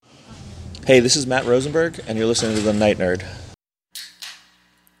Hey, this is Matt Rosenberg, and you're listening to The Night Nerd.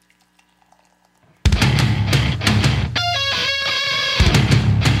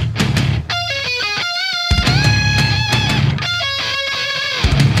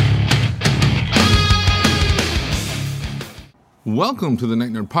 Welcome to the Night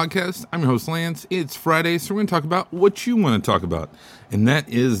Nerd Podcast. I'm your host, Lance. It's Friday, so we're going to talk about what you want to talk about, and that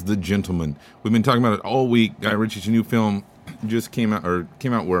is The Gentleman. We've been talking about it all week. Guy Ritchie's new film just came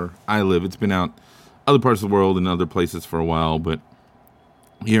out where I live. It's been out other parts of the world and other places for a while, but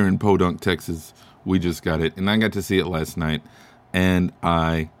here in Podunk, Texas, we just got it, and I got to see it last night, and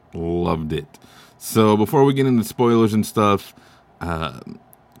I loved it. So before we get into spoilers and stuff,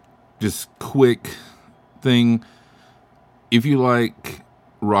 just quick thing. If you like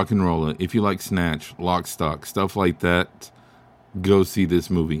rock and roll, if you like Snatch, Lock, Stock, stuff like that, go see this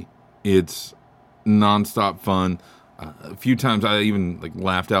movie. It's nonstop fun. A few times I even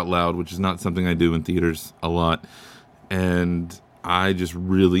laughed out loud, which is not something I do in theaters a lot. And I just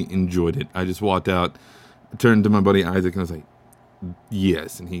really enjoyed it. I just walked out, turned to my buddy Isaac, and I was like,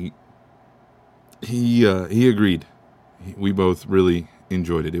 yes. And he agreed. We both really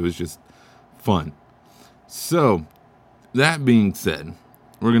enjoyed it. It was just fun. So, that being said,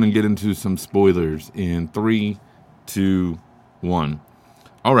 we're going to get into some spoilers in 3, 2, 1.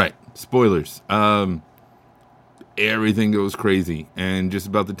 All right, spoilers. Everything goes crazy, and just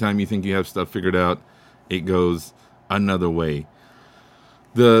about the time you think you have stuff figured out, it goes another way.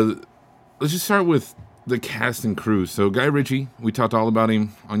 Let's just start with the cast and crew. So Guy Ritchie, we talked all about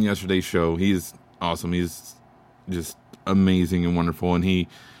him on yesterday's show. He's awesome. He's just amazing and wonderful, and he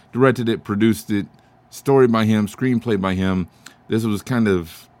directed it, produced it. Story by him, screenplay by him. This was kind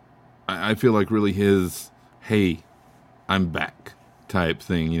of, I feel like really his, hey, I'm back type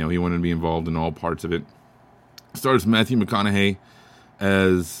thing. You know, he wanted to be involved in all parts of it. Stars Matthew McConaughey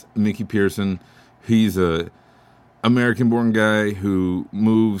as Mickey Pearson. He's a American-born guy who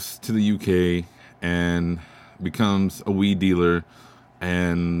moves to the UK and becomes a weed dealer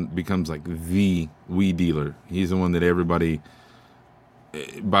and becomes like the weed dealer. He's the one that everybody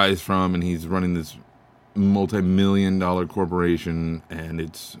buys from, and he's running this multi-million-dollar corporation, and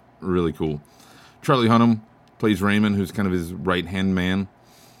it's really cool. Charlie Hunnam plays Raymond, who's kind of his right-hand man,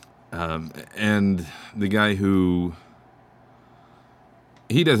 and the guy who,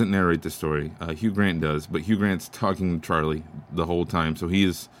 he doesn't narrate the story. Hugh Grant does, but Hugh Grant's talking to Charlie the whole time, so he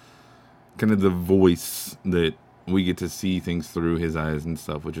is kind of the voice that we get to see things through his eyes and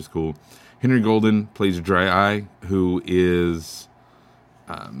stuff, which is cool. Henry Golden plays Dry Eye, who is,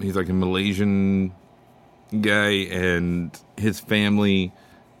 he's like a Malaysian guy, and his family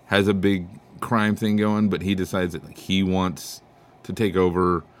has a big crime thing going, but he decides that he wants to take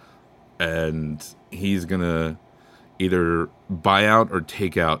over, and he's gonna either buy out or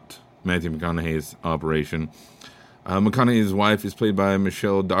take out Matthew McConaughey's operation. McConaughey's wife is played by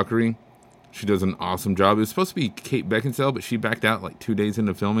Michelle Dockery. She does an awesome job. It was supposed to be Kate Beckinsale, but she backed out 2 days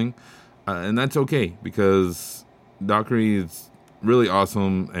into filming, and that's okay because Dockery is really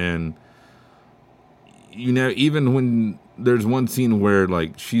awesome. And you know, even when there's one scene where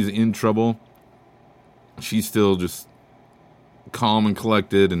she's in trouble, she's still just calm and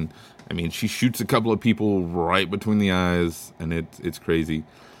collected. And I mean, she shoots a couple of people right between the eyes, and it's crazy.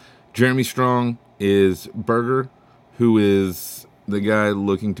 Jeremy Strong is Berger, who is the guy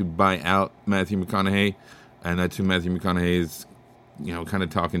looking to buy out Matthew McConaughey, and that's who Matthew McConaughey is, kind of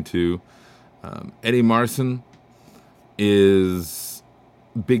talking to. Eddie Marsan is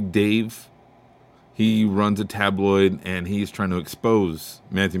Big Dave. He runs a tabloid, and he's trying to expose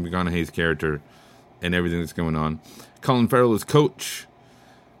Matthew McConaughey's character and everything that's going on. Colin Farrell is Coach.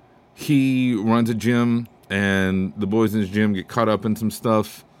 He runs a gym, and the boys in his gym get caught up in some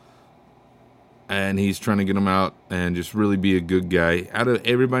stuff, and he's trying to get them out and just really be a good guy. Out of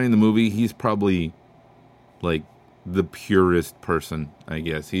everybody in the movie, he's probably the purest person, I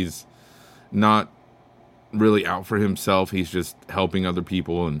guess. He's not really out for himself. He's just helping other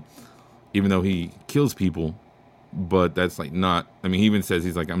people, and even though he kills people, but that's not, he even says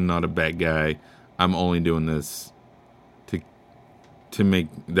he's I'm not a bad guy. I'm only doing this to make,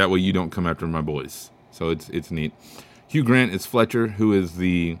 that way you don't come after my boys. So it's neat. Hugh Grant is Fletcher, who is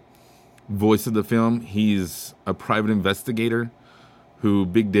the voice of the film. He's a private investigator who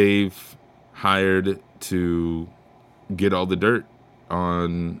Big Dave hired to get all the dirt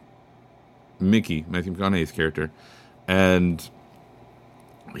on Mickey, Matthew McConaughey's character. And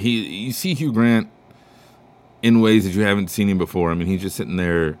you see Hugh Grant in ways that you haven't seen him before. He's just sitting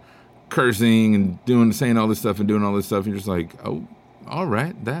there cursing and saying all this stuff and doing all this stuff. You're just like, oh, all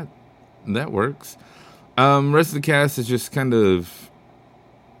right, that works. Rest of the cast is just kind of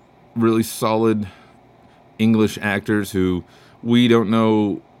really solid English actors who we don't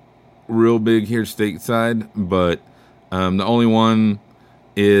know real big here stateside, but the only one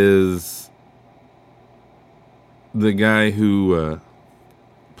is the guy who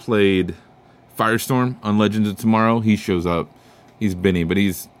played Firestorm on Legends of Tomorrow. He shows up. He's Benny, but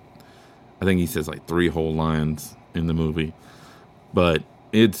I think he says like 3 whole lines in the movie. But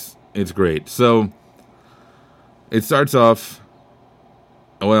it's great. So it starts off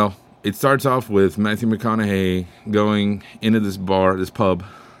with Matthew McConaughey going into this pub,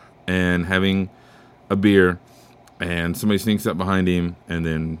 and having a beer, and somebody sneaks up behind him, and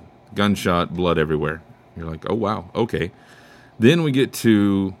then gunshot, blood everywhere. You're like, oh wow, okay. Then we get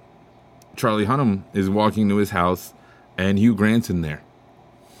to Charlie Hunnam is walking to his house, and Hugh Grant's in there.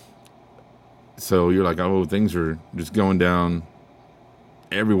 So you're like, oh, things are just going down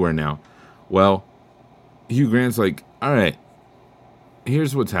everywhere now. Well, Hugh Grant's like, all right,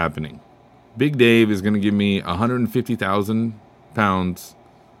 here's what's happening. Big Dave is going to give me 150,000 pounds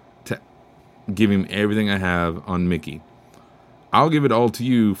to give him everything I have on Mickey. I'll give it all to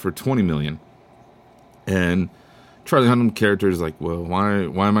you for 20 million. And Charlie Hunnam's character is like, well, why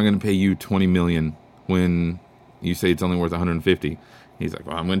am I going to pay you 20 million when you say it's only worth 150? He's like,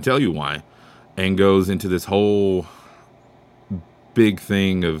 well, I'm going to tell you why. And goes into this whole big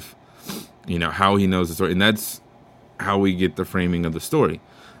thing of, how he knows the story. And that's how we get the framing of the story.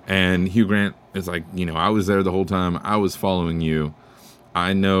 And Hugh Grant is like, I was there the whole time. I was following you.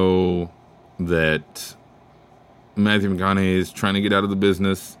 I know that Matthew McConaughey is trying to get out of the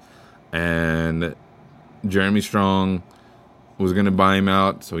business, and Jeremy Strong was going to buy him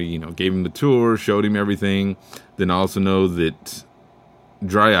out. So he, gave him the tour, showed him everything. Then also know that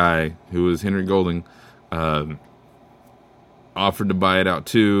Dry Eye, who was Henry Golding, offered to buy it out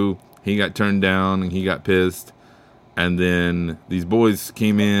too. He got turned down and he got pissed. And then these boys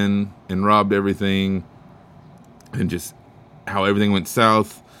came in and robbed everything, and just how everything went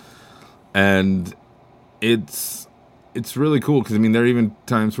south. And it's really cool because, there are even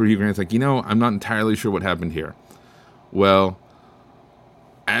times where Hugh Grant's like, I'm not entirely sure what happened here. Well,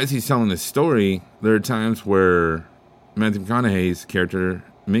 as he's telling this story, there are times where Matthew McConaughey's character,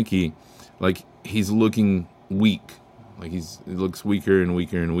 Mickey, like, he's looking weak. Like, he looks weaker and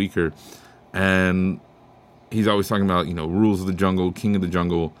weaker and weaker. And he's always talking about, rules of the jungle, king of the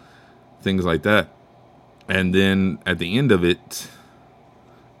jungle, things like that. And then at the end of it,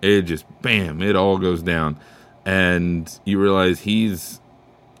 it just, bam, it all goes down. And you realize he's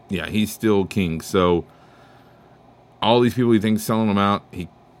still king. So all these people he thinks selling them out, he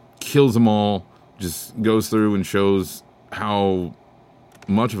kills them all, just goes through and shows how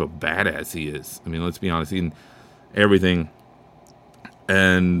much of a badass he is. Let's be honest, in everything.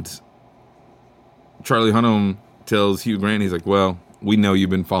 And Charlie Hunnam tells Hugh Grant, he's like, well, we know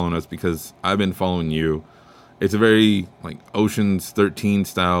you've been following us because I've been following you. It's a very, like, Ocean's 13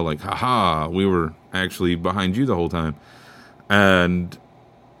 style, like, haha, we were actually behind you the whole time. And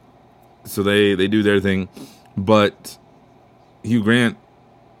so they do their thing. But Hugh Grant,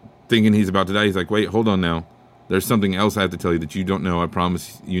 thinking he's about to die, he's like, wait, hold on now. There's something else I have to tell you that you don't know. I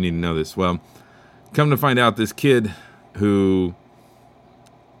promise you need to know this. Well, come to find out, this kid who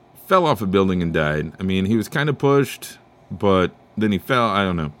fell off a building and died. He was kind of pushed, but then he fell. I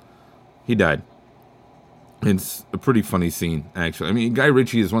don't know. He died. It's a pretty funny scene, actually. Guy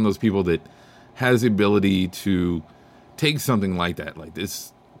Ritchie is one of those people that has the ability to take something like that, like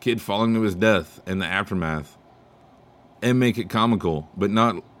this kid falling to his death and the aftermath, and make it comical, but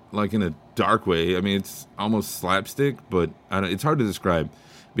not like in a dark way. It's almost slapstick, but it's hard to describe,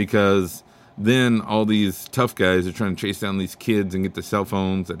 because then all these tough guys are trying to chase down these kids and get the cell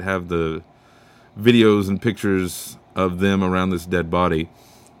phones that have the videos and pictures of them around this dead body,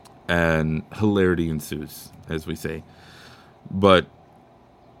 and hilarity ensues, as we say. But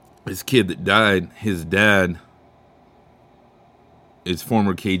this kid that died, his dad is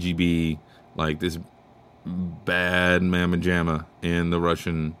former KGB, like this bad mamma jamma in the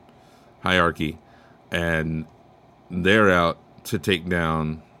Russian hierarchy, and they're out to take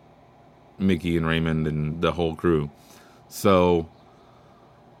down Mickey and Raymond and the whole crew. So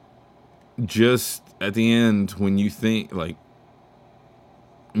just at the end, when you think, like,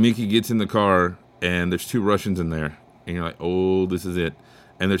 Mickey gets in the car and there's 2 Russians in there, and you're like, oh, this is it.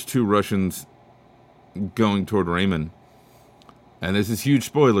 And there's 2 Russians going toward Raymond. And this is huge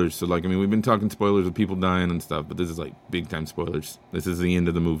spoilers. So, like, we've been talking spoilers of people dying and stuff, but this is, like, big time spoilers. This is the end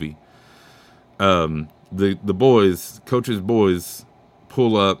of the movie. The boys, Coach's boys,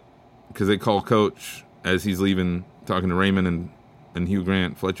 pull up because they call Coach as he's leaving, talking to Raymond and Hugh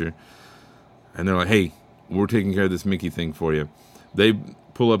Grant, Fletcher. And they're like, hey, we're taking care of this Mickey thing for you. They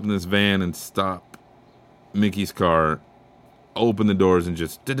pull up in this van and stop Mickey's car, open the doors, and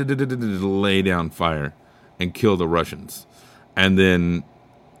just lay down fire and kill the Russians. And then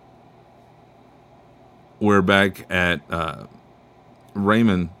we're back at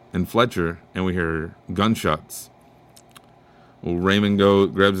Raymond and Fletcher, and we hear gunshots. Well, Raymond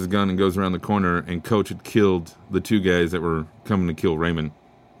grabs his gun and goes around the corner, and Coach had killed the two guys that were coming to kill Raymond.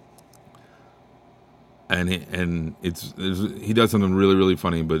 And he does something really, really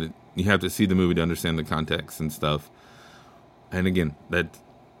funny, but you have to see the movie to understand the context and stuff. And again, that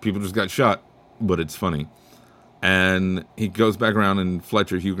people just got shot, but it's funny. And he goes back around, and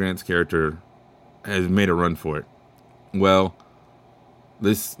Fletcher, Hugh Grant's character, has made a run for it. Well,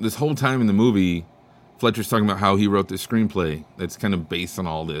 this whole time in the movie, Fletcher's talking about how he wrote this screenplay that's kind of based on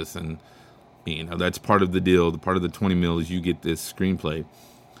all this, and that's part of the deal. The part of the 20 mil is you get this screenplay.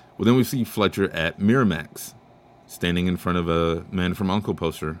 Well, then we see Fletcher at Miramax, standing in front of a Man from U.N.C.L.E.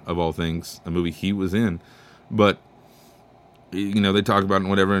 poster, of all things, a movie he was in. But they talk about it and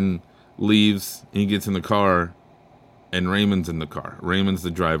whatever, and leaves, and he gets in the car, and Raymond's in the car. Raymond's the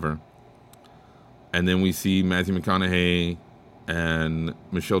driver. And then we see Matthew McConaughey and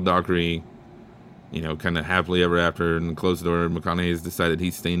Michelle Dockery, kind of happily ever after, and closed the door. McConaughey has decided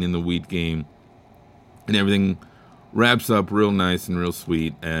he's staying in the wheat game, and everything wraps up real nice and real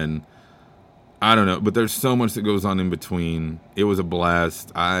sweet. And I don't know, but there's so much that goes on in between. It was a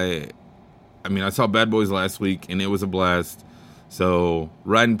blast. I saw Bad Boys last week, and it was a blast. So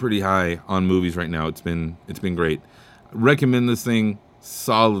riding pretty high on movies right now. It's been great. Recommend this thing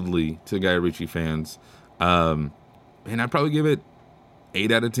solidly to Guy Ritchie fans. And I'd probably give it 8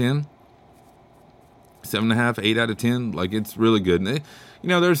 out of 10. 7.5, 8 out of 10. Like, it's really good.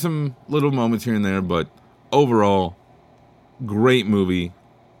 There's some little moments here and there, but overall, great movie.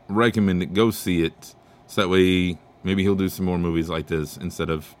 Recommend it. Go see it. So that way, maybe he'll do some more movies like this instead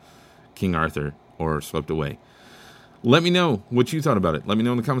of King Arthur or Swept Away. Let me know what you thought about it. Let me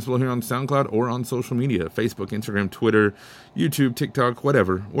know in the comments below here on SoundCloud or on social media. Facebook, Instagram, Twitter, YouTube, TikTok,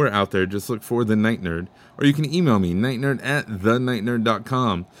 whatever. We're out there. Just look for The Night Nerd. Or you can email me,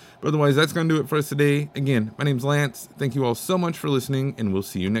 nightnerd@thenightnerd.com. But otherwise, that's going to do it for us today. Again, my name's Lance. Thank you all so much for listening, and we'll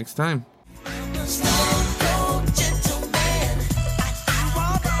see you next time.